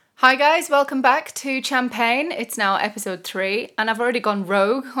Hi guys, welcome back to Champagne. It's now episode 3 and I've already gone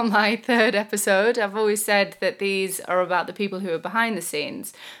rogue on my third episode. I've always said that these are about the people who are behind the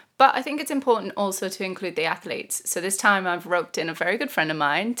scenes, but I think it's important also to include the athletes. So this time I've roped in a very good friend of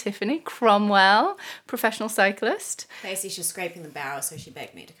mine, Tiffany Cromwell, professional cyclist. Basically, she's scraping the barrel, so she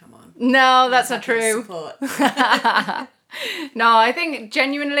begged me to come on. No, that's not true. Support. No, I think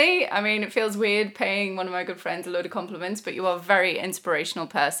genuinely, it feels weird paying one of my good friends a load of compliments, but you are a very inspirational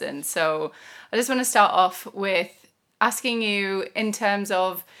person. So I just want to start off with asking you in terms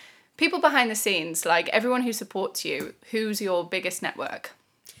of people behind the scenes, like everyone who supports you, who's your biggest network?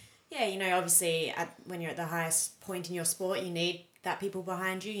 Yeah, obviously, when you're at the highest point in your sport, you need that people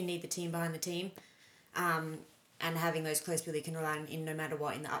behind you. You need the team behind the team. And having those close people you can rely on in no matter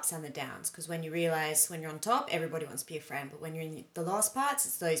what, in the ups and the downs. Because when you realise when you're on top, everybody wants to be a friend. But when you're in the last parts,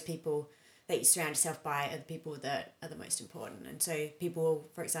 it's those people that you surround yourself by are the people that are the most important. And so people,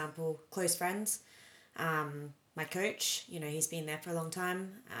 for example, close friends, my coach, he's been there for a long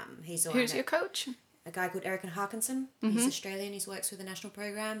time. Who's your coach? A guy called Eric Harkinson. Mm-hmm. He's Australian. He works with the national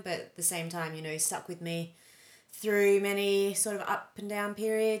program. But at the same time, he's stuck with me through many sort of up and down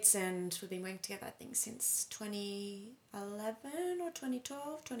periods, and we've been working together, I think, since 2011 or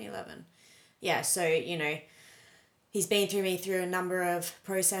 2012, 2011. Yeah, so, he's been through me through a number of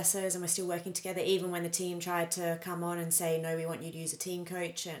processes, and we're still working together, even when the team tried to come on and say, no, we want you to use a team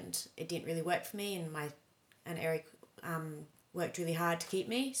coach, and it didn't really work for me, and Eric worked really hard to keep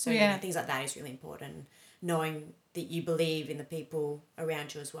me. So things like that is really important, knowing that you believe in the people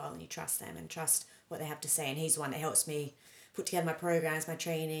around you as well, and you trust them and trust what they have to say. And he's the one that helps me put together my programs, my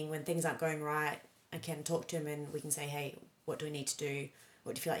training. When things aren't going right, I can talk to him and we can say, hey, what do we need to do?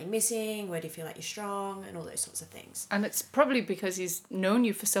 What do you feel like you're missing? Where do you feel like you're strong? And all those sorts of things. And it's probably because he's known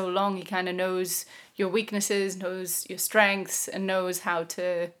you for so long, he kind of knows your weaknesses, knows your strengths, and knows how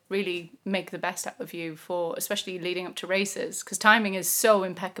to really make the best out of you for, especially leading up to races. Because timing is so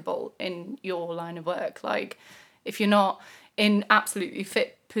impeccable in your line of work. Like, if you're not in absolutely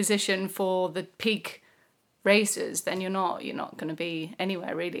fit position for the peak races, then you're not going to be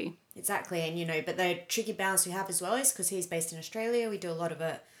anywhere really. Exactly. And but the tricky balance we have as well is because he's based in Australia, we do a lot of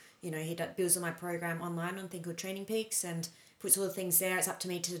it, he builds on my program online on a thing called Training Peaks and puts all the things there. It's up to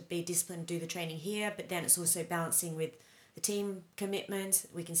me to be disciplined, do the training here, but then it's also balancing with the team commitment.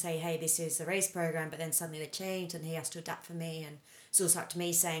 We can say, hey, this is the race program, but then suddenly they change and he has to adapt for me. And it's also up to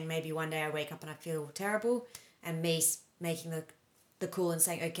me saying, maybe one day I wake up and I feel terrible, and me making the call and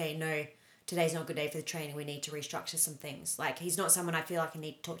saying, okay, no, today's not a good day for the training, we need to restructure some things. Like, he's not someone I feel like I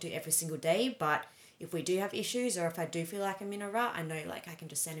need to talk to every single day, but if we do have issues, or if I do feel like I'm in a rut, I know, like, I can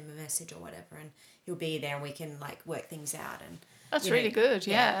just send him a message or whatever, and he'll be there and we can, like, work things out. And that's really good.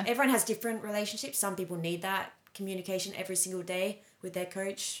 Yeah. Everyone has different relationships. Some people need that communication every single day with their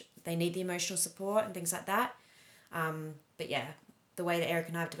coach. They need the emotional support and things like that. But yeah, the way that Eric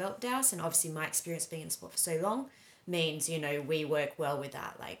and I have developed ours, and obviously my experience being in the sport for so long, means, we work well with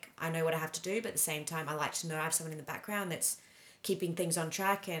that. Like, I know what I have to do, but at the same time, I like to know I have someone in the background that's keeping things on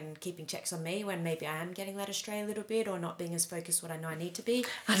track and keeping checks on me when maybe I am getting led astray a little bit, or not being as focused what I know I need to be.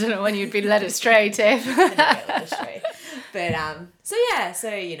 I don't know when you'd be led astray, Tiff. But, so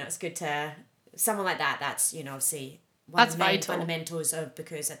it's good to, someone like that, that's, obviously one that's of the main vital fundamentals of,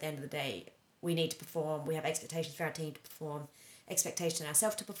 because at the end of the day, we need to perform, we have expectations for our team to perform, expectations on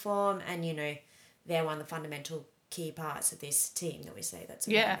ourselves to perform, and, they're one of the fundamental key parts of this team that we say that's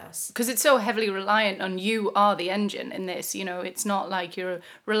around us. Because it's so heavily reliant on, you are the engine in this. It's not like you're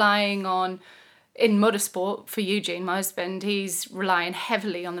relying on, in motorsport for Eugene, my husband, he's relying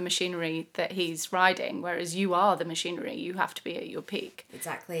heavily on the machinery that he's riding, whereas you are the machinery. You have to be at your peak.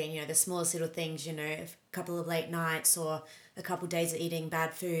 Exactly. And the smallest little things, a couple of late nights or a couple of days of eating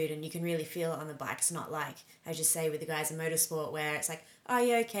bad food, and you can really feel it on the bike. It's not like, as you say, with the guys in motorsport, where it's like, oh,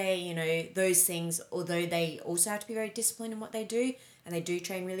 yeah, okay, those things, although they also have to be very disciplined in what they do, and they do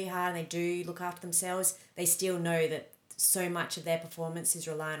train really hard, and they do look after themselves, they still know that so much of their performance is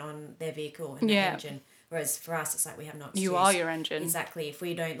reliant on their vehicle and their engine. Whereas for us, it's like we have not. You are your engine. Exactly. If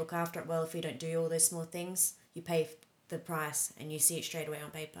we don't look after it well, if we don't do all those small things, you pay the price and you see it straight away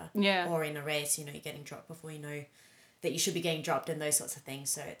on paper. Yeah. Or in a race, you're getting dropped before you know that you should be getting dropped, and those sorts of things.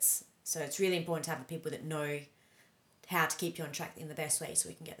 So it's really important to have the people that know how to keep you on track in the best way, so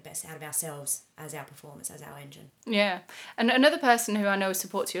we can get the best out of ourselves as our performance, as our engine. Yeah. And another person who I know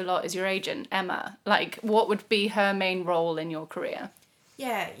supports you a lot is your agent, Emma. Like, what would be her main role in your career?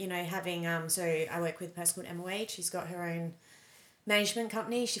 Yeah, having, so I work with a person called Emma Wade. She's got her own management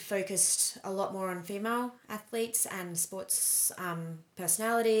company. She focused a lot more on female athletes and sports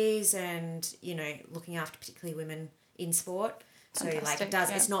personalities, and, looking after particularly women in sport. So like Fantastic, it does.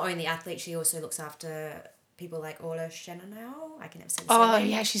 yeah. It's not only athletes. She also looks after people like Orla Shenanau. I can never say the Oh surname.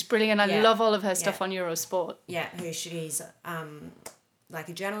 yeah, she's brilliant. I Yeah. love all of her stuff Yeah. on Eurosport. Yeah, who she's like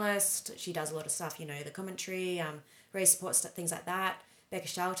a journalist. She does a lot of stuff, you know, the commentary, race support stuff, things like that. Becca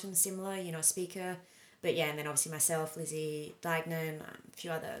Charlton, similar, you know, a speaker. But yeah, and then obviously myself, Lizzie Dignan, a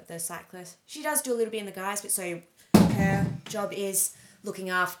few other the cyclists. She does do a little bit in the guys, but so her job is looking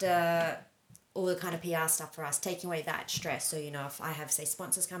after all the kind of PR stuff for us, taking away that stress. So, you know, if I have, say,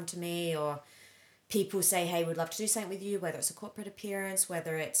 sponsors come to me or people say, hey, we'd love to do something with you, whether it's a corporate appearance,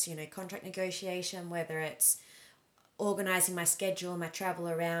 whether it's, you know, contract negotiation, whether it's organising my schedule, my travel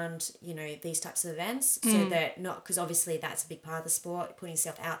around, you know, these types of events. So that not, because obviously that's a big part of the sport, putting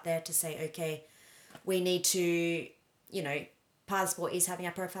yourself out there to say, okay, we need to, you know, part of the sport is having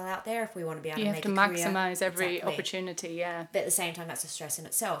our profile out there if we want to be able You to have make to a career. maximise every Exactly. opportunity, yeah. But at the same time, that's a stress in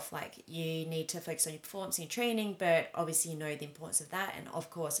itself. Like, you need to focus on your performance and your training, but obviously you know the importance of that. And of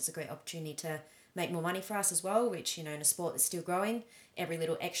course, it's a great opportunity to make more money for us as well, which, you know, in a sport that's still growing, every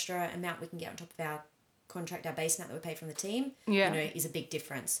little extra amount we can get on top of our contract, our base amount that we pay from the team, Yeah. you know, is a big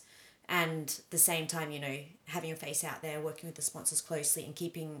difference. And at the same time, you know, having your face out there, working with the sponsors closely and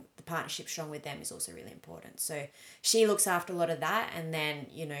keeping the partnership strong with them is also really important. So she looks after a lot of that. And then,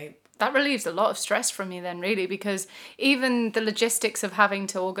 you know, That relieves a lot of stress from me then, really, because even the logistics of having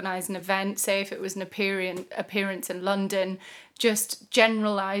to organise an event, say if it was an appearance in London, just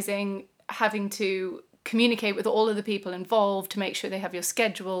generalising, having to communicate with all of the people involved to make sure they have your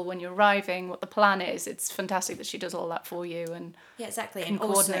schedule when you're arriving, what the plan is. It's fantastic that she does all that for you. And yeah, exactly. can And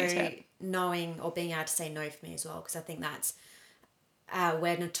also coordinate it. knowing or being able to say no for me as well, because I think that's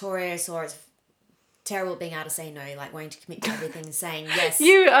we're notorious, or it's terrible at being able to say no, like wanting to commit to everything and saying yes.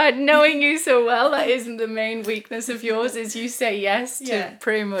 You, knowing you so well, that isn't the main weakness of yours, is you say yes to Yeah.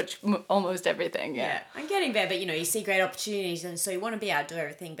 pretty much almost everything, yeah. I'm getting there, but you know, you see great opportunities, and so you want to be able to do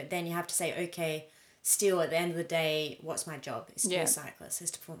everything, but then you have to say, okay, still at the end of the day, what's my job? It's to be Yeah. a cyclist,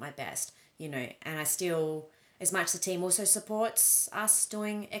 is to perform my best, you know, and I still, as much as the team also supports us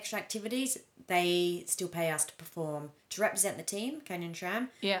doing extra activities, they still pay us to perform, to represent the team, Canyon Tram,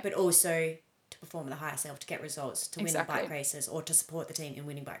 Yeah. but also to perform at the higher self, to get results, to win Exactly. bike races, or to support the team in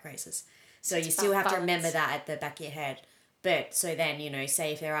winning bike races. So you it's still that have to remember balance. that at the back of your head. But so then, you know,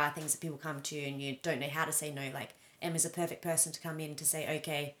 say if there are things that people come to you and you don't know how to say no, like Emma's a perfect person to come in to say,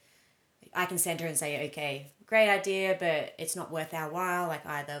 okay, I can send her and say, okay, great idea, but it's not worth our while, like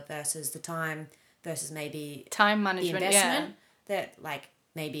either versus the time versus maybe Time the management, investment that like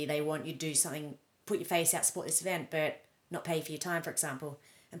maybe they want you to do something, put your face out, support this event, but not pay for your time, for example.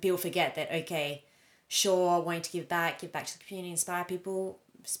 And people forget that, okay, sure, wanting to give back to the community, inspire people,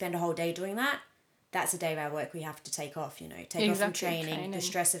 spend a whole day doing that. That's a day of our work we have to take off, you know, take off from Exactly, training, the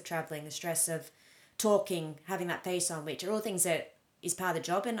stress of traveling, the stress of talking, having that face on, which are all things that is part of the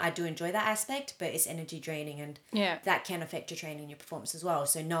job, and I do enjoy that aspect, but it's energy draining, and yeah. that can affect your training and your performance as well.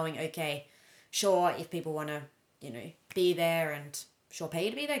 So knowing, okay, sure, if people want to, you know, be there and sure pay you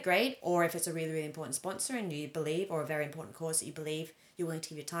to be there, great. Or if it's a really, really important sponsor and you believe, or a very important cause that you believe you're willing to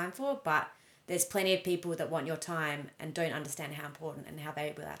give your time for, but there's plenty of people that want your time and don't understand how important and how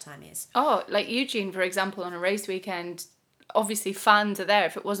valuable that time is. Oh, like Eugene, for example, on a race weekend, obviously fans are there.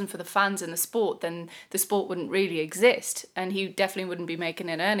 If it wasn't for the fans and the sport, then the sport wouldn't really exist, and he definitely wouldn't be making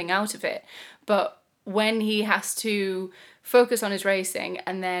an earning out of it. But when he has to focus on his racing,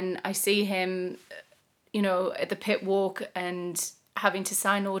 and then I see him, you know, at the pit walk and having to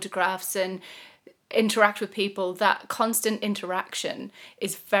sign autographs and interact with people, that constant interaction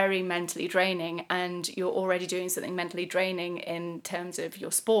is very mentally draining, and you're already doing something mentally draining in terms of your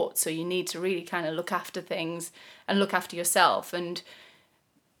sport, so you need to really kind of look after things and look after yourself. And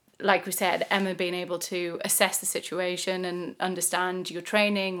like we said, Emma being able to assess the situation and understand your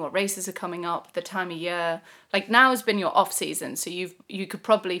training, what races are coming up, the time of year. Like now has been your off season, so you could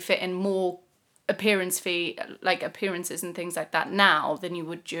probably fit in more appearances and things like that now than you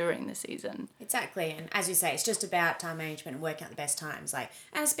would during the season. Exactly. And as you say, it's just about time management and working out the best times. Like,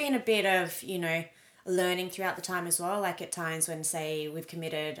 and it's been a bit of, you know, learning throughout the time as well. Like at times when, say, we've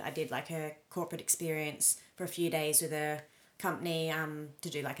committed, I did like a corporate experience for a few days with a company to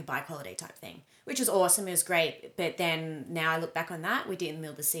do like a bike holiday type thing, which was awesome. It was great. But then now I look back on that, we did it in the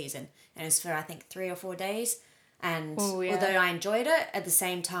middle of the season, and it's for I think 3 or 4 days. And although I enjoyed it, at the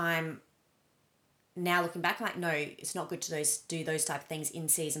same time, now looking back, I'm like, no, it's not good to do those type of things in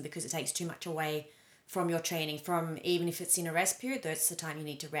season, because it takes too much away from your training. From even if it's in a rest period, that's the time you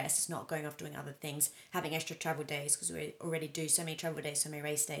need to rest. It's not going off doing other things, having extra travel days, because we already do so many travel days, so many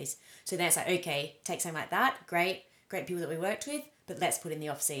race days. So then it's like, okay, take something like that, great, great people that we worked with, but let's put in the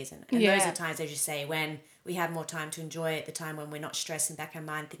off season. And those are times, as you say, when we have more time to enjoy it, the time when we're not stressing back our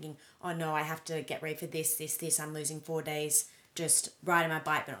mind thinking, oh no, I have to get ready for this, I'm losing 4 days just riding my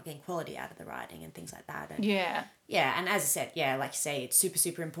bike but not getting quality out of the riding and things like that. And yeah, and as I said, like you say, it's super,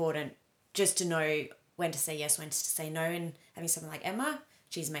 super important just to know when to say yes, when to say no, and having someone like Emma,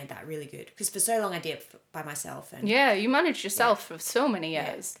 she's made that really good. Because for so long I did it by myself. And you managed yourself for so many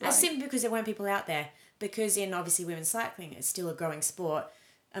years. That's simply because there weren't people out there. Because in obviously women's cycling, it's still a growing sport,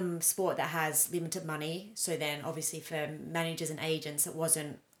 sport that has limited money. So then obviously for managers and agents, it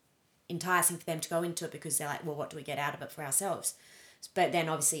wasn't enticing for them to go into it because they're like, well, what do we get out of it for ourselves? But then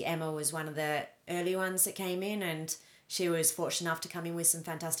obviously Emma was one of the early ones that came in, and she was fortunate enough to come in with some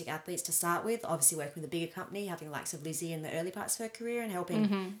fantastic athletes to start with, obviously working with a bigger company, having the likes of Lizzie in the early parts of her career and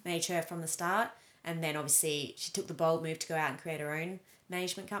helping manage her from the start. And then obviously she took the bold move to go out and create her own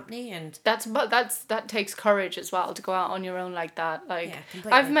management company, and that takes courage as well to go out on your own like that.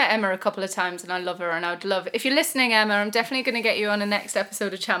 Completely. I've met Emma a couple of times and I love her, and I would love, if you're listening, Emma, I'm definitely going to get you on the next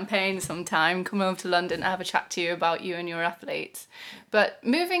episode of Champagne sometime, come over to London and have a chat to you about you and your athletes. But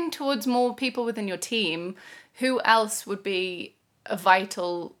moving towards more people within your team, who else would be a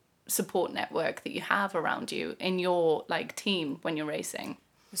vital support network that you have around you in your team when you're racing?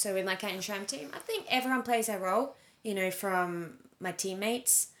 So with my Cat and Shram team, I think everyone plays their role, from my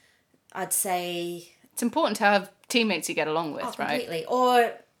teammates, I'd say... It's important to have teammates you get along with, right? Completely.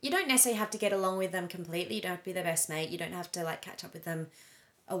 Or you don't necessarily have to get along with them completely. You don't have to be their best mate. You don't have to catch up with them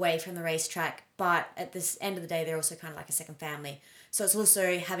away from the racetrack. But at the end of the day, they're also kind of like a second family. So it's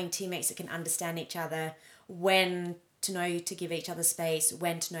also having teammates that can understand each other, when to know to give each other space,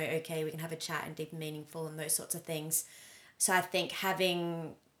 when to know, okay, we can have a chat and deep and meaningful and those sorts of things. So I think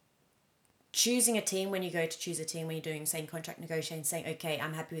choosing a team, when you go to choose a team, when you're doing, say, contract negotiating, saying, okay,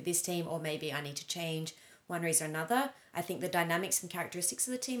 I'm happy with this team, or maybe I need to change one reason or another. I think the dynamics and characteristics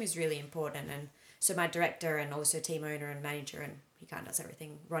of the team is really important. And so my director and also team owner and manager, and he kind of does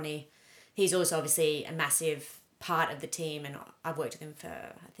everything, Ronnie, he's also obviously a massive part of the team, and I've worked with him for,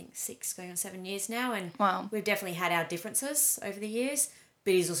 I think, 6 going on 7 years now. And we've definitely had our differences over the years,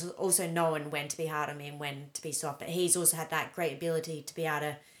 but he's also known when to be hard on me and when to be soft. But he's also had that great ability to be able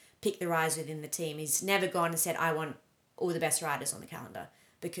to pick the riders within the team. He's never gone and said, I want all the best riders on the calendar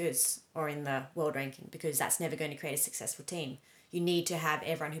or in the world ranking, because that's never going to create a successful team. You need to have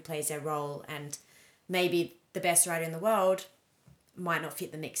everyone who plays their role, and maybe the best rider in the world might not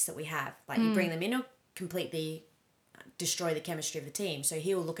fit the mix that we have. You bring them in, or completely destroy the chemistry of the team. So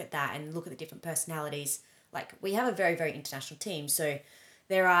he'll look at that and look at the different personalities. We have a very, very international team, so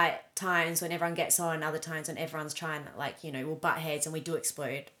there are times when everyone gets on, other times when everyone's trying, we'll butt heads, and we do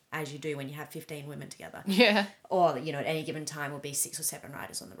explode, as you do when you have 15 women together. Yeah. Or, at any given time will be 6 or 7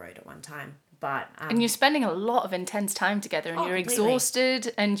 riders on the road at one time. But and you're spending a lot of intense time together, and you're completely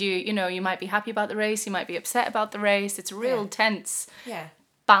exhausted, and you might be happy about the race, you might be upset about the race. It's a real tense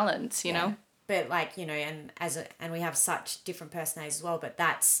balance, you know. But and we have such different personalities as well, but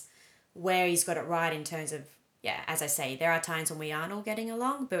that's where he's got it right in terms of, as I say, there are times when we aren't all getting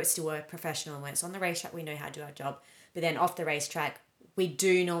along, but it's still a professional, and when it's on the racetrack, we know how to do our job. But then off the racetrack, we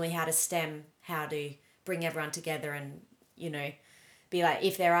do normally how to bring everyone together, and, be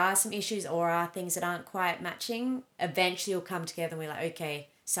if there are some issues or are things that aren't quite matching, eventually we'll come together and we're okay,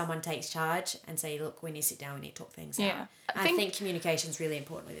 someone takes charge and say, look, we need to sit down, we need to talk things out. I think communication is really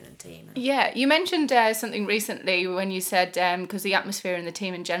important within a team. You mentioned something recently when you said, because the atmosphere in the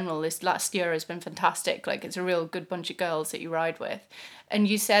team in general this last year has been fantastic, it's a real good bunch of girls that you ride with. And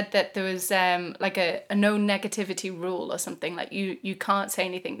you said that there was a no negativity rule or something, you can't say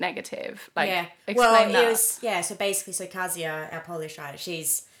anything negative. Explain that. It was, so basically, Kazia, our Polish rider,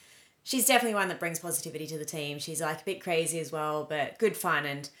 she's definitely one that brings positivity to the team. She's a bit crazy as well, but good fun.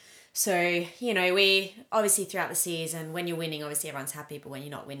 And so, we obviously throughout the season, when you're winning, obviously everyone's happy, but when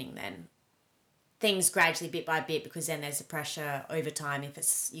you're not winning, then things gradually, bit by bit, because then there's a pressure over time.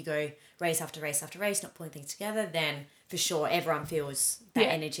 If you go race after race after race, not pulling things together, then for sure everyone feels that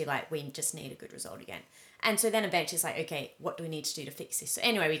energy, we just need a good result again. And so then eventually it's okay, what do we need to do to fix this? So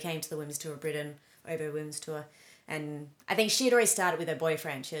anyway, we came to the Women's Tour of Britain, over a Women's Tour, and I think she had already started with her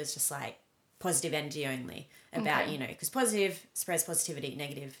boyfriend. She was just positive energy only about, because positive spreads positivity,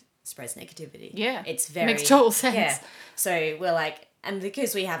 negative spreads negativity. Yeah. It's very... Makes total sense. Yeah. So we're and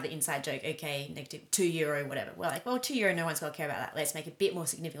because we have the inside joke, okay, negative €2, whatever. We're well, €2, no one's going to care about that. Let's make it a bit more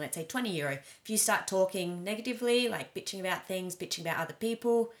significant. Let's say €20. If you start talking negatively, bitching about things, bitching about other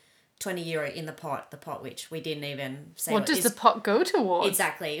people, €20 in the pot which we didn't even say. What does the pot go towards?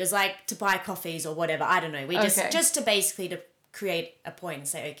 Exactly. It was to buy coffees or whatever. I don't know. We just to basically to create a point and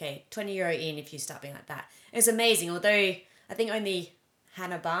say, okay, €20 in if you start being like that. It was amazing. Although I think only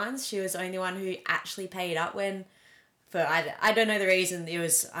Hannah Barnes, she was the only one who actually paid up when, I don't know the reason.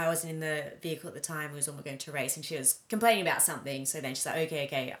 I wasn't in the vehicle at the time. We was almost going to race, and she was complaining about something. So then she's like,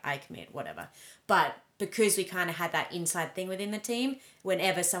 okay, I commit, whatever. But because we kind of had that inside thing within the team,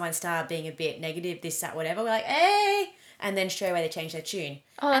 whenever someone started being a bit negative, this, that, whatever, we're like, hey, and then straight away they changed their tune.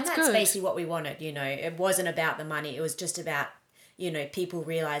 Oh, that's good. And that's basically what we wanted. It wasn't about the money. It was just about, people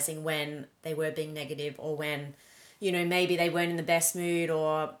realizing when they were being negative, or when, maybe they weren't in the best mood,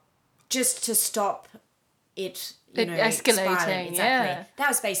 or just to stop it, escalating. Spiraling. Exactly. Yeah. That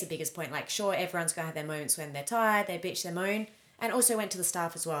was basically the biggest point. Like, sure, everyone's going to have their moments when they're tired, they bitch, they moan, and also went to the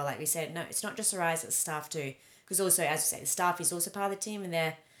staff as well. Like we said, no, it's not just the riders, it's the staff too. Because also, as we say, the staff is also part of the team, and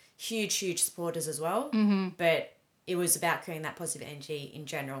they're huge supporters as well. Mm-hmm. But it was about creating that positive energy in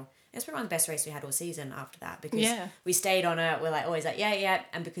general. It's probably one of the best races we had all season after that, because we stayed on it. We're like always like, yeah.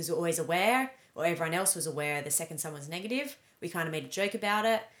 And because we're always aware, or everyone else was aware, the second someone's negative, we kind of made a joke about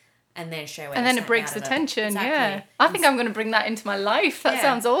it. And then show away. And then it breaks the tension, exactly. I think I'm going to bring that into my life. That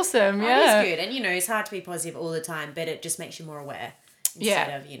sounds awesome, It is good. And, it's hard to be positive all the time, but it just makes you more aware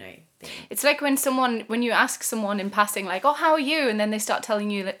instead of, being... It's like when you ask someone in passing, like, oh, how are you? And then they start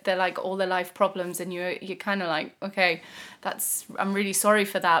telling you they're like all their life problems, and you're kind of like, okay, I'm really sorry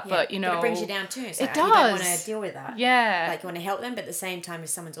for that, but, But it brings you down too. So it does. You don't want to deal with that. Yeah. Like, you want to help them, but at the same time, if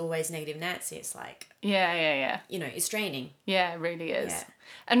someone's always negative Nancy, it's like... Yeah. It's draining. Yeah, it really is. Yeah.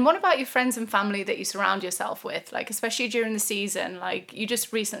 And what about your friends and family that you surround yourself with? Like, especially during the season, like, you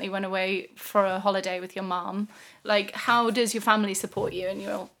just recently went away for a holiday with your mom. Like, how does your family support you in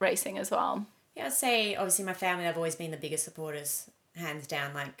your racing as well? Yeah, I'd say, obviously, my family have always been the biggest supporters, hands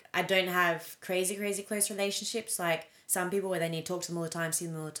down. Like, I don't have crazy close relationships like some people where they need to talk to them all the time, see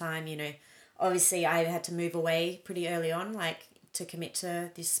them all the time, Obviously, I had to move away pretty early on, like, to commit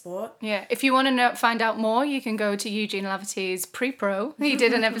to this sport. Yeah, if you want to find out more, you can go to Eugene Laverty's pre-pro. He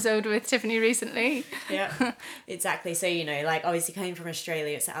did an episode with Tiffany recently. Yeah, exactly. So, like, obviously coming from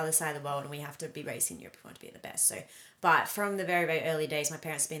Australia, it's the other side of the world, and we have to be racing in Europe if we want to be the best. So, but from the very, very early days, my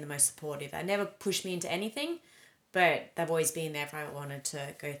parents have been the most supportive. They never pushed me into anything, but they've always been there if I wanted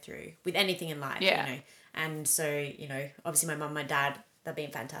to go through with anything in life, And so, obviously my mum, my dad, they've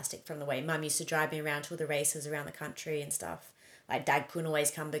been fantastic from the way. Mum used to drive me around to all the races around the country and stuff. Like, Dad couldn't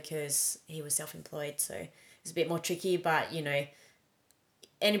always come because he was self-employed, so it was a bit more tricky. But,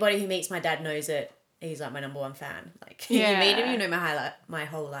 anybody who meets my dad knows that he's, like, my number one fan. Like, you meet him, you know my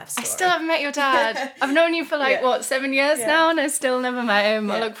whole life story. I still haven't met your dad. I've known you for, 7 years now, and I still never met him.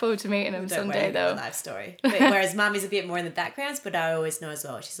 I look forward to meeting him someday, though. Life story. But, whereas Mum is a bit more in the background, but I always know as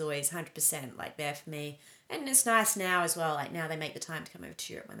well. She's always 100%, like, there for me. And it's nice now as well. Like, now they make the time to come over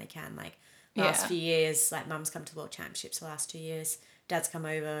to Europe when they can. Like, last few years, like, Mum's come to World Championships the last 2 years. Dad's come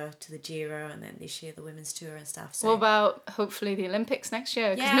over to the Giro, and then this year the women's tour and stuff. So. What about hopefully the Olympics next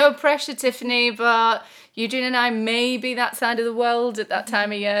year? Because no pressure, Tiffany, but Eugene and I may be that side of the world at that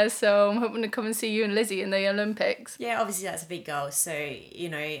time of year, so I'm hoping to come and see you and Lizzie in the Olympics. Yeah, obviously that's a big goal. So,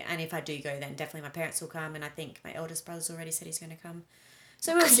 and if I do go, then definitely my parents will come, and I think my eldest brother's already said he's going to come.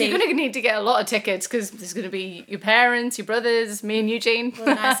 So we'll see. You're going to need to get a lot of tickets, because there's going to be your parents, your brothers, me and Eugene. Well,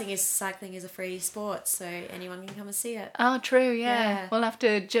 the nice thing is cycling is a free sport, so anyone can come and see it. Oh, true, yeah. We'll have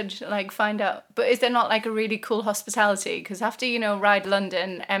to find out. But is there not, like, a really cool hospitality? Because after, Ride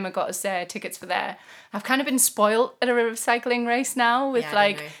London, Emma got us tickets for there. I've kind of been spoilt at a cycling race now with,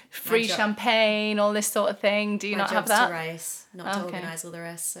 free champagne, all this sort of thing. Do you not have that? My job's to race, not to organise all the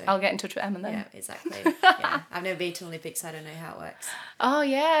rest. So. I'll get in touch with Emma then. Yeah, exactly. I've never been to an Olympics, so I don't know how it works. Oh,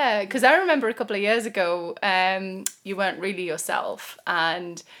 yeah. Because I remember a couple of years ago, you weren't really yourself,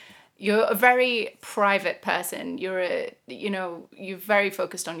 and you're a very private person. You're very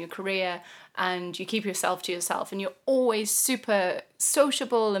focused on your career, and you keep yourself to yourself, and you're always super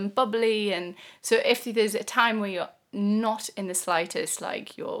sociable and bubbly. And so if there's a time where you're not in the slightest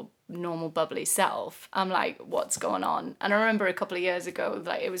like your normal bubbly self, I'm like, what's going on? And I remember a couple of years ago,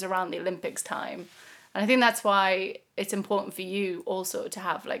 like, it was around the Olympics time, and I think that's why it's important for you also to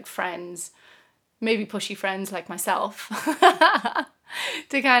have, like, friends, maybe pushy friends like myself,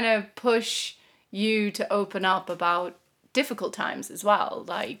 to kind of push you to open up about difficult times as well,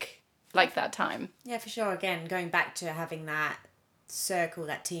 like that time. Yeah, for sure. Again, going back to having that circle,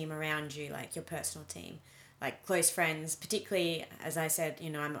 that team around you, like your personal team, like close friends, particularly, as I said,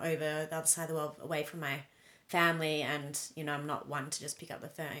 I'm over the other side of the world, away from my family, and I'm not one to just pick up the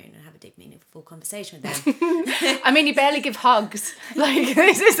phone and have a deep, meaningful conversation with them. I mean, you barely give hugs. Like,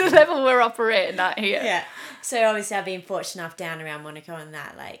 this is the level we're operating at here. Yeah. So obviously I've been fortunate enough down around Monaco and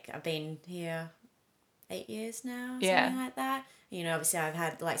that, like, I've been here 8 years now, Yeah. something like that. You know, obviously I've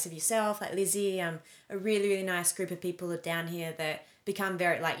had the likes of yourself, like Lizzie, a really, really nice group of people down here that become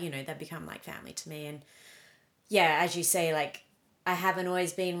very, like, you know, they've become like family to me. And yeah, as you say, like, I haven't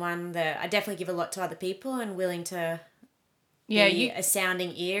always been one that, I definitely give a lot to other people and willing to be a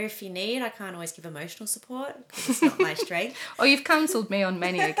sounding ear if you need. I can't always give emotional support because it's not my strength. Oh, you've counselled me on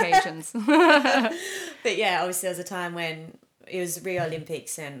many occasions. But yeah, obviously there was a time when it was Rio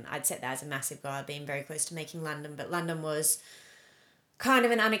Olympics and I'd set that as a massive goal. I'd been very close to making London, but London was kind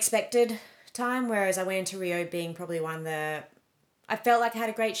of an unexpected time, whereas I went into Rio being probably one that I felt like I had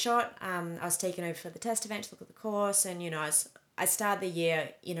a great shot. I was taken over for the test event to look at the course, and, you know, I started the year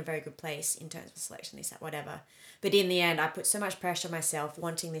in a very good place in terms of selection, this, that, whatever. But in the end, I put so much pressure on myself,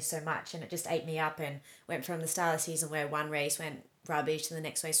 wanting this so much, and it just ate me up, and went from the start of the season where one race went rubbish to the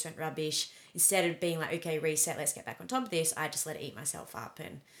next race went rubbish. Instead of being like, okay, reset, let's get back on top of this, I just let it eat myself up.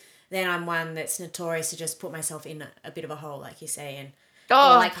 And then I'm one that's notorious to just put myself in a bit of a hole, like you say, and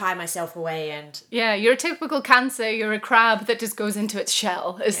or like hide myself away. And yeah, you're a typical Cancer. You're a crab that just goes into its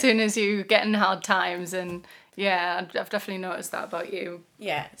shell as soon as you get in hard times. And yeah, I've definitely noticed that about you.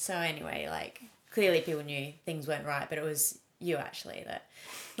 Yeah, so anyway, like, clearly people knew things weren't right, but it was you actually that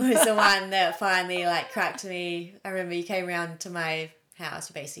was the one that finally, like, cracked me. I remember you came around to my house,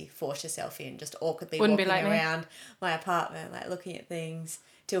 you basically forced yourself in, just awkwardly walking around my apartment, like, looking at things,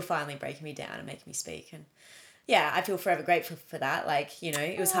 till finally breaking me down and making me speak. And yeah, I feel forever grateful for that. Like, you know,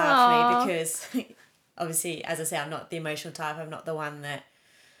 it was hard for me because obviously, as I say, I'm not the emotional type. I'm not the one that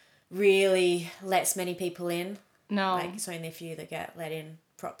really lets many people in. No. Like, it's only a few that get let in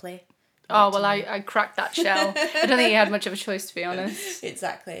properly. Oh, well, I cracked that shell. I don't think you had much of a choice, to be honest.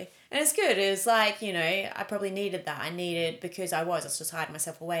 Exactly. And it's good. It was like, you know, I probably needed that. I needed, because I was just hiding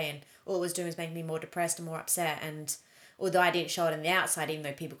myself away, and all it was doing was making me more depressed and more upset. And although I didn't show it on the outside, even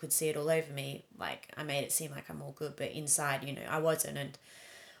though people could see it all over me, like, I made it seem like I'm all good, but inside, you know, I wasn't. And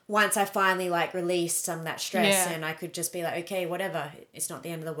once I finally, like, released some of that stress and I could just be like, okay, whatever, it's not the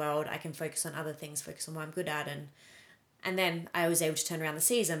end of the world. I can focus on other things, focus on what I'm good at. And then I was able to turn around the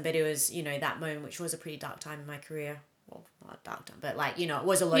season, but it was, you know, that moment, which was a pretty dark time in my career. Well, not a dark time, but, like, you know, it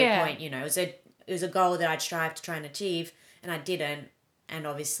was a low point, you know. It was a goal that I'd strive to try and achieve, and I didn't. And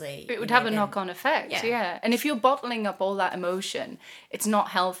obviously it would have a knock-on effect. Yeah. And if you're bottling up all that emotion, it's not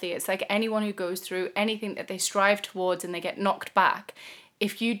healthy. It's like anyone who goes through anything that they strive towards and they get knocked back,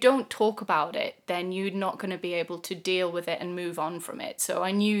 if you don't talk about it, then you're not going to be able to deal with it and move on from it. So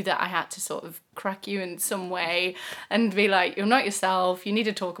I knew that I had to sort of crack you in some way and be like, you're not yourself, you need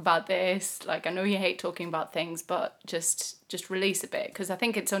to talk about this. Like, I know you hate talking about things, but just release a bit, because I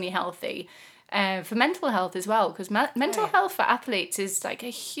think it's only healthy. For mental health as well, because mental health for athletes is like a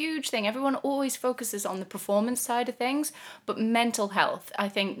huge thing. Everyone always focuses on the performance side of things, but mental health, I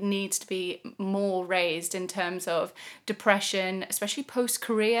think, needs to be more raised in terms of depression, especially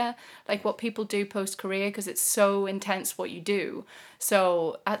post-career, like what people do post-career, because it's so intense what you do.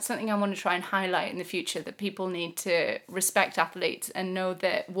 So that's something I want to try and highlight in the future, that people need to respect athletes and know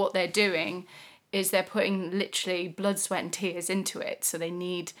that what they're doing is they're putting literally blood, sweat and tears into it. So they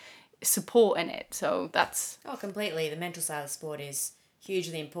need support in it. So that's... Oh, completely. The mental side of the sport is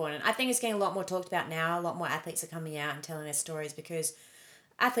hugely important. I think it's getting a lot more talked about now. A lot more athletes are coming out and telling their stories, because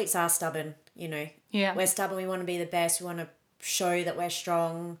athletes are stubborn, you know. Yeah. We're stubborn. We want to be the best. We want to show that we're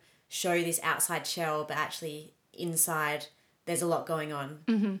strong, show this outside shell, but actually inside there's a lot going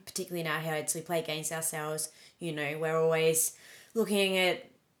on, particularly in our heads. We play against ourselves. You know, we're always looking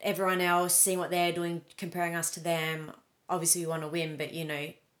at everyone else, seeing what they're doing, comparing us to them. Obviously, we want to win, but, you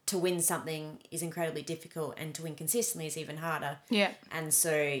know, to win something is incredibly difficult, and to win consistently is even harder. Yeah. And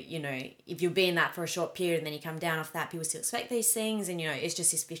so, you know, if you've been that for a short period and then you come down off that, people still expect these things, and, you know, it's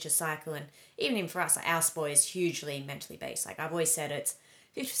just this vicious cycle. And even for us, like, our sport is hugely mentally based. Like, I've always said, it's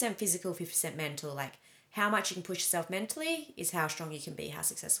 50% physical, 50% mental. Like, how much you can push yourself mentally is how strong you can be, how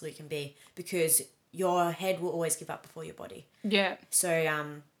successful you can be, because your head will always give up before your body. Yeah. So,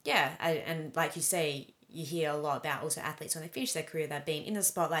 and like you say, you hear a lot about also athletes when they finish their career, they've been in the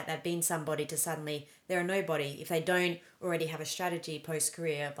spotlight, they've been somebody, to suddenly they're a nobody. If they don't already have a strategy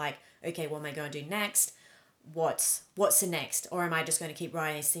post-career of like, okay, what am I going to do next? What's the next? Or am I just going to keep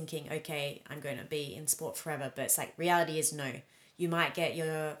riding this thinking, okay, I'm going to be in sport forever? But it's like, reality is no. You might get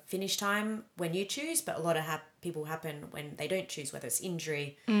your finish time when you choose, but a lot of people happen when they don't choose, whether it's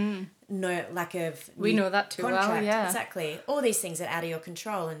injury, no lack of we know that too contract. well, yeah. Exactly. All these things are out of your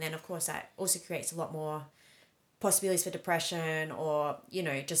control. And then, of course, that also creates a lot more possibilities for depression, or, you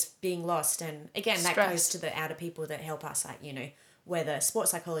know, just being lost. And again, Stress. That goes to the outer people that help us, like, you know, where the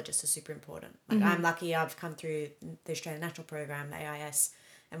sports psychologists are super important. Like, I'm lucky I've come through the Australian National Program, the AIS,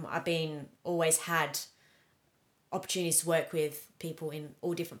 and I've been always had opportunities to work with people in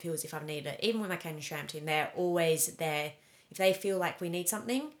all different fields if I've needed it. Even with my Canyon SRAM team, they're always there. If they feel like we need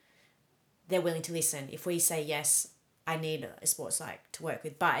something, they're willing to listen. If we say, yes, I need a sports psych to work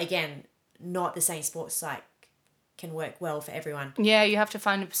with. But again, not the same sports psych can work well for everyone. Yeah, you have to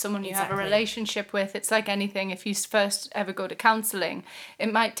find someone you have a Exactly. relationship with. It's like anything. If you first ever go to counselling,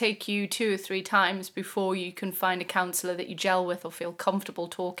 it might take you 2 or 3 times before you can find a counsellor that you gel with or feel comfortable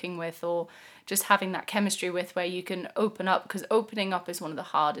talking with, or just having that chemistry with, where you can open up, because opening up is one of the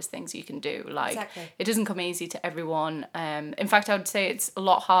hardest things you can do. Like, Exactly. it doesn't come easy to everyone. In fact, I would say it's a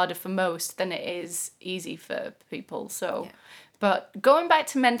lot harder for most than it is easy for people. So, Yeah. But going back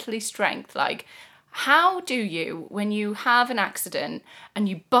to mentally strength, like, how do you, when you have an accident and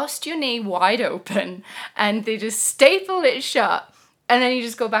you bust your knee wide open and they just staple it shut, and then you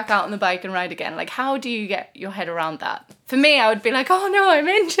just go back out on the bike and ride again? Like, how do you get your head around that? For me, I would be like, oh no, I'm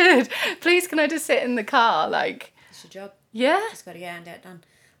injured. Please, can I just sit in the car? Like, It's your job. yeah. Just got to get out and get it done.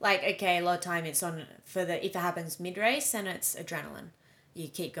 Like, okay, a lot of time it's on for the, if it happens mid-race, and it's adrenaline. You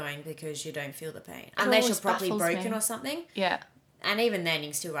keep going because you don't feel the pain. Unless you're always properly baffles broken me. or something. Yeah. And even then, you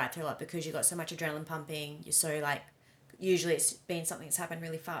can still ride through a lot because you've got so much adrenaline pumping. You're so, like, usually it's been something that's happened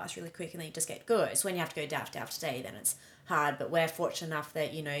really fast, really quick, and then you just get good. It's when you have to go day after day, then it's hard. But we're fortunate enough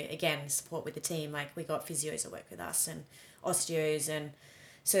that, you know, again, support with the team. Like, we got physios that work with us and osteos, and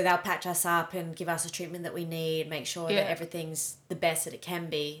so they'll patch us up and give us the treatment that we need, make sure Yeah. that everything's the best that it can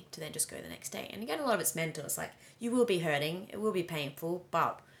be, to then just go the next day. And again, a lot of it's mental. It's like, you will be hurting, it will be painful,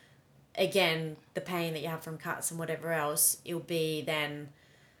 but again, the pain that you have from cuts and whatever else, it'll be then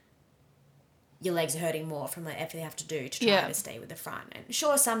your legs are hurting more from the effort you have to do to try Yeah. to stay with the front. And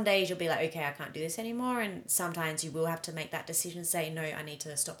sure, some days you'll be like, okay, I can't do this anymore. And sometimes you will have to make that decision, say, no, I need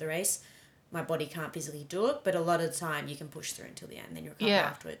to stop the race. My body can't physically do it. But a lot of the time you can push through until the end. Then you recover Yeah.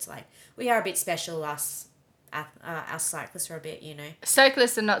 afterwards. Like, we are a bit special, us cyclists are a bit, you know.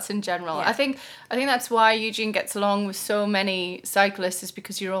 Cyclists are nuts in general. Yeah. I think that's why Eugene gets along with so many cyclists, is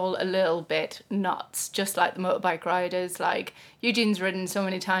because you're all a little bit nuts, just like the motorbike riders. Like, Eugene's ridden so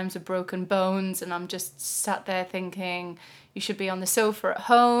many times with broken bones, and I'm just sat there thinking, you should be on the sofa at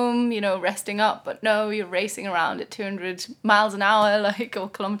home, you know, resting up, but no, you're racing around at 200 miles an hour, like, or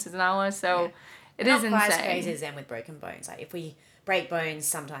kilometers an hour. So Yeah. it We're is not quite as insane. crazy as them with broken bones. Like, if we break bones,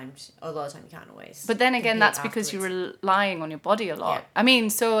 sometimes, a lot of the time you can't always. But then again, compete that's because afterwards. you're relying on your body a lot. Yeah. I mean,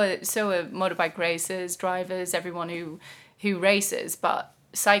 so are motorbike racers, drivers, everyone who races. But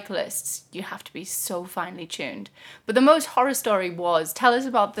cyclists, you have to be so finely tuned. But the most horror story was, tell us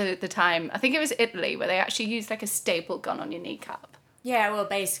about the time, I think it was Italy, where they actually used like a staple gun on your kneecap. Yeah, well,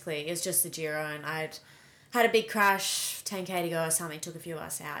 basically, it was just the Giro, and I'd had a big crash, 10k to go or something, took a few of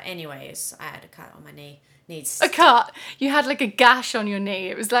us out. Anyways, I had a cut on my knee. A cut. You had like a gash on your knee.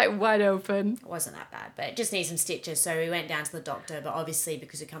 It was like wide open. It wasn't that bad, but it just needs some stitches. So we went down to the doctor, but obviously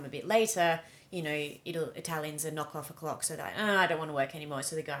because we come a bit later, you know, Italians are knock off a clock, so they're like, oh, I don't want to work anymore.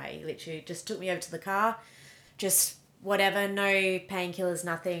 So the guy literally just took me over to the car, just whatever, no painkillers,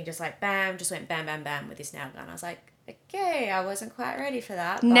 nothing, just like bam, just went bam, bam, bam with this nail gun. I was like, okay, I wasn't quite ready for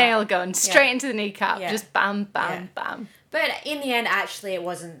that. But, Nail gun, straight into the kneecap. Yeah. Just bam, bam, Yeah. bam. But in the end, actually, it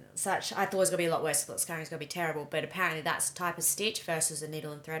wasn't such. I thought it was going to be a lot worse. I thought scarring was going to be terrible. But apparently, that type of stitch versus a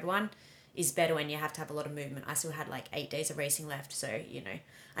needle and thread one is better when you have to have a lot of movement. I still had like 8 days of racing left. So, you know,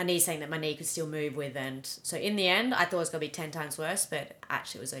 I need something that my knee could still move with. And so in the end, I thought it was going to be 10 times worse. But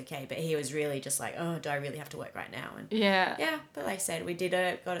actually, it was okay. But he was really just like, oh, do I really have to work right now? And Yeah. yeah, but like I said, we did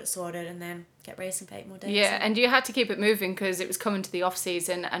it, got it sorted, and then kept racing for 8 more days. Yeah, and you had to keep it moving because it was coming to the off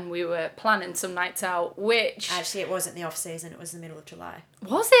season, and we were planning some nights out. Which Actually, it wasn't the off season. It was the middle of July.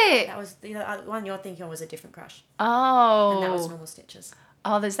 was it? That was the one you're thinking of was a different crush. Oh, And that was normal stitches.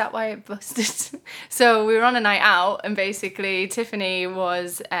 oh, is that why it busted? So we were on a night out, and basically Tiffany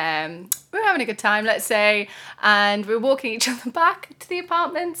was, we were having a good time, let's say, and we were walking each other back to the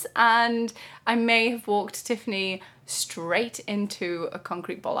apartments, and I may have walked Tiffany straight into a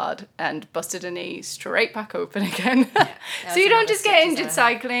concrete bollard and busted a knee straight back open again. that So was you one don't of the just get stitches injured I had.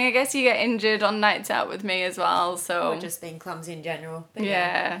 cycling, I guess you get injured on nights out with me as well, so Or just being clumsy in general. But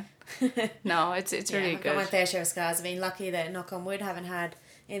yeah. No, it's yeah, really I've got my good. fair share of scars. I've been lucky that, knock on wood, haven't had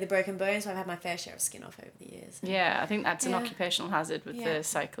any of the broken bones, so I've had my fair share of skin off over the years. Yeah, I think that's an Yeah. occupational hazard with Yeah. the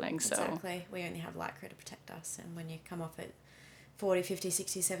cycling, so. Exactly. We only have Lycra to protect us, and when you come off at 40, 50,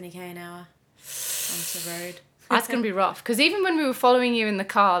 60, 70k an hour onto the road. That's going to be rough. Because even when we were following you in the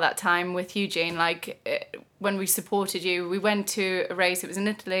car that time with Eugene, when we supported you, we went to a race. It was in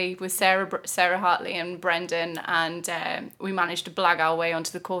Italy with Sarah Hartley and Brendan. And we managed to blag our way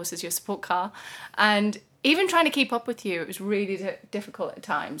onto the course as your support car. And even trying to keep up with you, it was really difficult at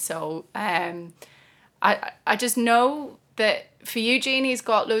times. So I just know that for Eugene, he's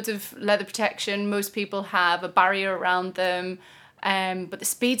got loads of leather protection. Most people have a barrier around them. But the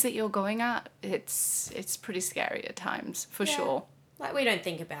speeds that you're going at, it's pretty scary at times, for sure. Like, we don't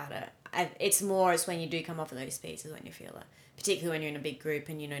think about it. It's when you do come off of those speeds is when you feel it. Particularly when you're in a big group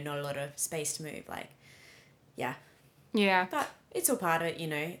and, not a lot of space to move. Like, yeah. Yeah. But it's all part of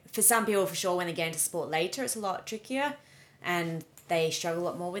it, For some people, for sure, when they get into sport later, it's a lot trickier. And they struggle a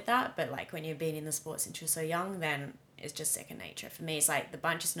lot more with that. But, like, when you've been in the sport since you're so young, then it's just second nature. For me, it's like the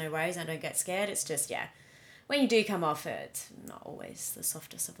bunch is no worries. I don't get scared. It's just, when you do come off it, it's not always the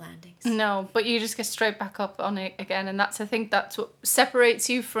softest of landings. No, but you just get straight back up on it again. And I think that's what separates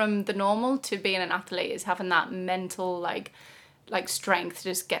you from the normal to being an athlete, is having that mental, like strength to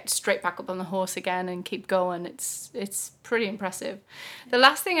just get straight back up on the horse again and keep going. It's pretty impressive. The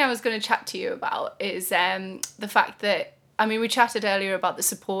last thing I was going to chat to you about is the fact that, we chatted earlier about the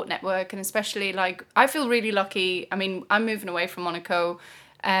support network, and especially, I feel really lucky. I'm moving away from Monaco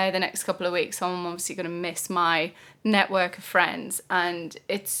the next couple of weeks, so I'm obviously going to miss my network of friends, and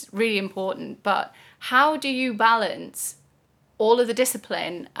it's really important. But how do you balance all of the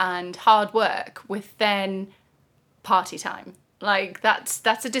discipline and hard work with then party time?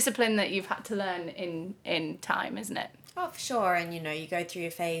 That's a discipline that you've had to learn in time, isn't it? Oh, for sure. And, you go through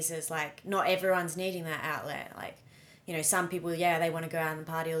your phases, not everyone's needing that outlet. Some people, they want to go out and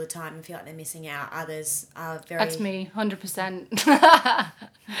party all the time and feel like they're missing out. Others are very... That's me, 100%.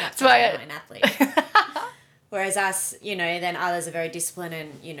 That's why I'm an athlete. Whereas us, then others are very disciplined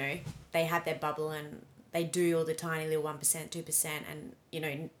and, they have their bubble and they do all the tiny little 1%, 2%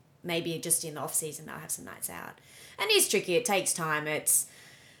 and, maybe just in the off-season they'll have some nights out. And it is tricky. It takes time. It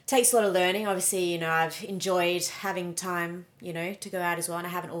takes a lot of learning. Obviously, I've enjoyed having time, to go out as well, and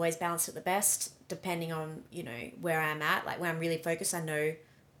I haven't always balanced it the best, depending on, where I'm at. Like, when I'm really focused, I know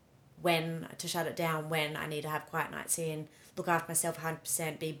when to shut it down, when I need to have quiet nights in, look after myself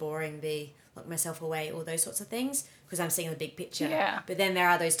 100%, be boring, lock myself away, all those sorts of things, because I'm seeing the big picture. Yeah. But then there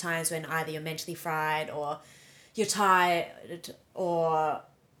are those times when either you're mentally fried or you're tired or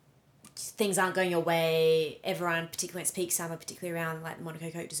things aren't going your way. Everyone, particularly when it's peak summer, particularly around the Monaco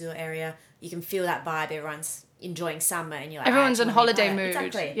Côte d'Azur area, you can feel that vibe. Everyone's enjoying summer and you're like... Everyone's in holiday mood.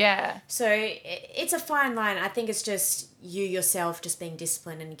 Exactly. Yeah. So it's a fine line. I think it's just you yourself just being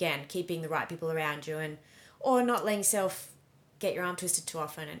disciplined and, again, keeping the right people around you or not letting yourself get your arm twisted too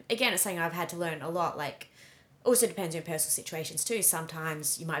often. And, again, it's something I've had to learn a lot. Also depends on your personal situations too.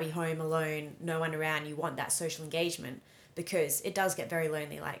 Sometimes you might be home alone, no one around, you want that social engagement, because it does get very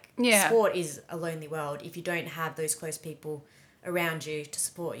lonely. Sport is a lonely world. If you don't have those close people around you to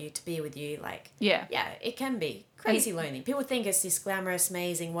support you, to be with you, it can be crazy lonely. People think it's this glamorous,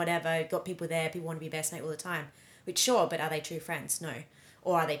 amazing, whatever, got people there, people want to be best mate all the time, which sure, but are they true friends? No.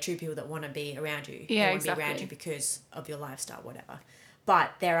 Or are they true people that want to be around you? Yeah, they want exactly. to be around you because of your lifestyle, whatever.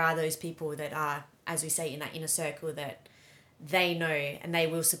 But there are those people that are, as we say, in that inner circle that they know and they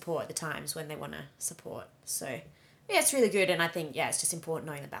will support at the times when they want to support. So, yeah, it's really good. And I think, it's just important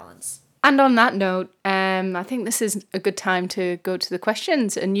knowing the balance. And on that note, I think this is a good time to go to the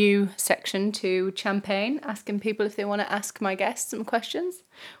questions, a new section to Champagne, asking people if they want to ask my guests some questions.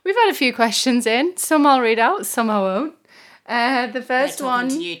 We've had a few questions in. Some I'll read out, some I won't. The first one...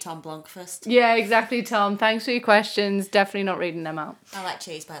 to you, Tom Blanc, first. Yeah, exactly, Tom. Thanks for your questions. Definitely not reading them out. I like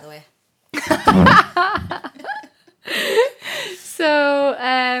cheese, by the way. So,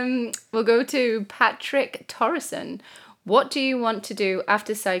 we'll go to Patrick Torreson. What do you want to do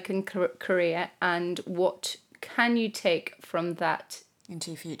after cycling career, and what can you take from that into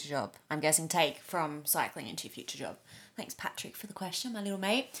your future job? I'm guessing take from cycling into your future job. Thanks, Patrick, for the question, my little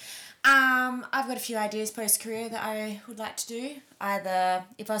mate. I've got a few ideas post-career that I would like to do. Either,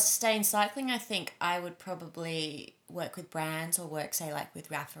 if I was to stay in cycling, I think I would probably work with brands or work, say,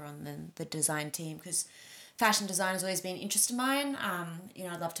 with Rafa on the design team, because fashion design has always been an interest of mine.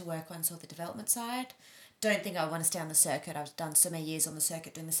 I'd love to work on sort of the development side. Don't think I want to stay on the circuit. I've done so many years on the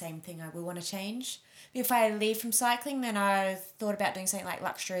circuit doing the same thing. I will want to change. If I leave from cycling, then I thought about doing something like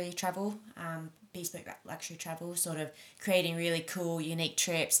luxury travel, bespoke luxury travel, sort of creating really cool, unique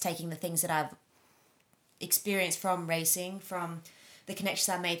trips, taking the things that I've experienced from racing, from the connections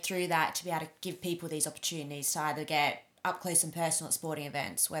I made through that, to be able to give people these opportunities to either get up close and personal at sporting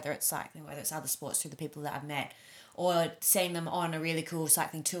events, whether it's cycling, whether it's other sports, through the people that I've met, or seeing them on a really cool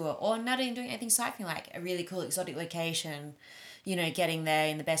cycling tour, or not even doing anything cycling, like a really cool exotic location, getting there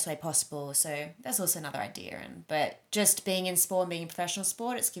in the best way possible. So that's also another idea. But just being in sport and being in professional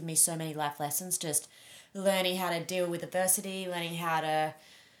sport, it's given me so many life lessons, just learning how to deal with adversity, learning how to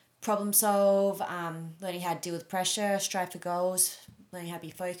problem solve, learning how to deal with pressure, strive for goals, learning how to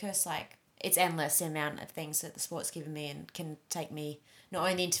be focused. it's endless the amount of things that the sport's given me and can take me not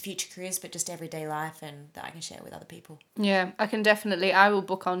only into future careers but just everyday life, and that I can share with other people. Yeah, I will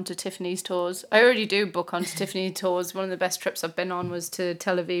book on to Tiffany's tours. I already do book on to Tiffany's tours. One of the best trips I've been on was to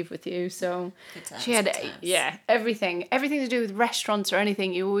Tel Aviv with you. So Good times, she had, good times. yeah, everything to do with restaurants or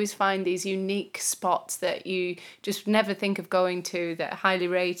anything. You always find these unique spots that you just never think of going to that are highly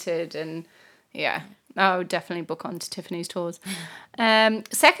rated. And yeah, I would definitely book on to Tiffany's tours.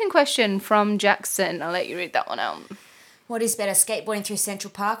 Second question from Jackson. I'll let you read that one out. What is better, skateboarding through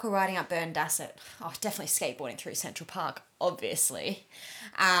Central Park or riding up Burton Dasset? Oh, definitely skateboarding through Central Park, obviously.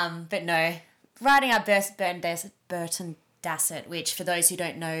 But no, riding up Burton Dasset, which for those who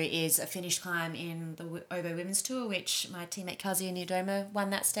don't know is a finished climb in the Obo Women's Tour, which my teammate Kazuya Niodoma won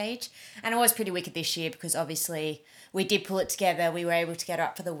that stage. And it was pretty wicked this year because obviously we did pull it together. We were able to get her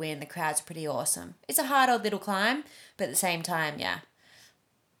up for the win. The crowd's pretty awesome. It's a hard old little climb, but at the same time, yeah.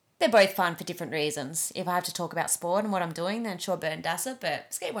 They're both fun for different reasons. If I have to talk about sport and what I'm doing, then sure, Burton Dasset, but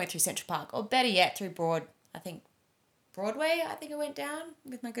skateboarding through Central Park, or better yet, through Broadway, I went down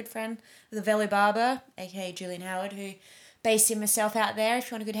with my good friend, the Velo Barber, aka Julian Howard, who based himself out there if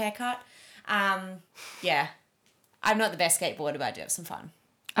you want a good haircut. Yeah, I'm not the best skateboarder, but I do have some fun.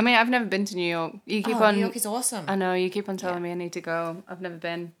 I mean, I've never been to New York. You keep New York is awesome. I know, you keep on telling me I need to go. I've never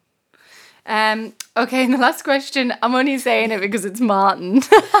been. Okay, and the last question, I'm only saying it because it's Martin.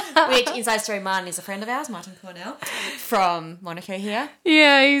 Which, inside story, Martin is a friend of ours, Martin Cornell, from Monaco here.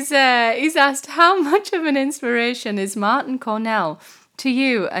 Yeah, he's asked, how much of an inspiration is Martin Cornell to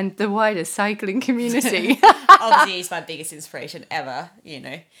you and the wider cycling community? Obviously, he's my biggest inspiration ever,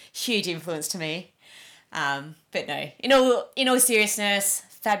 huge influence to me. But no, in all seriousness,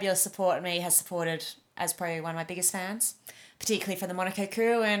 fabulous support of me, has supported as probably one of my biggest fans, particularly for the Monaco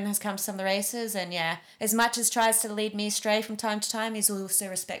crew, and has come to some of the races. And yeah, as much as tries to lead me astray from time to time, he's also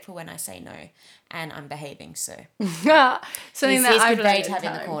respectful when I say no, and I'm behaving. So Something that I've good learned to have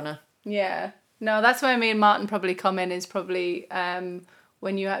in the corner. Yeah, no, that's where me and Martin probably come in. Is probably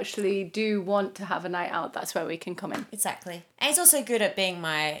when you actually do want to have a night out. That's where we can come in. Exactly, and he's also good at being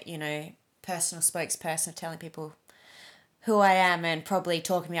my personal spokesperson of telling people who I am and probably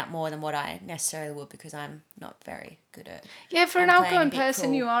talking me up more than what I necessarily would, because I'm not very good at. Yeah, for an outgoing person,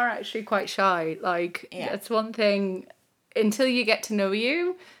 cool. You are actually quite shy. That's one thing. Until you get to know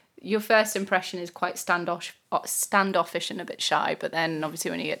you, your first impression is quite standoffish and a bit shy. But then,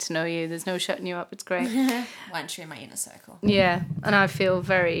 obviously, when you get to know you, there's no shutting you up. It's great. Once you're in my inner circle. Yeah, and I feel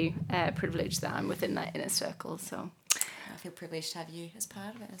very privileged that I'm within that inner circle. So. I feel privileged to have you as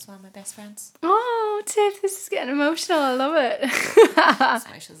part of it, as one of my best friends. Oh, Tiff, this is getting emotional. I love it. As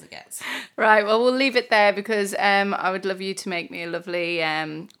emotional as it gets. Right, well, we'll leave it there because I would love you to make me a lovely,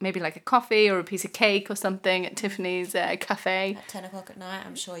 maybe like a coffee or a piece of cake or something at Tiffany's cafe. At 10 o'clock at night,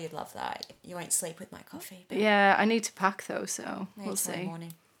 I'm sure you'd love that. You won't sleep with my coffee. But yeah, I need to pack though, so we'll see.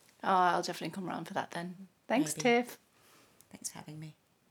 Morning. Oh, I'll definitely come around for that then. Thanks, Tiff. Thanks for having me.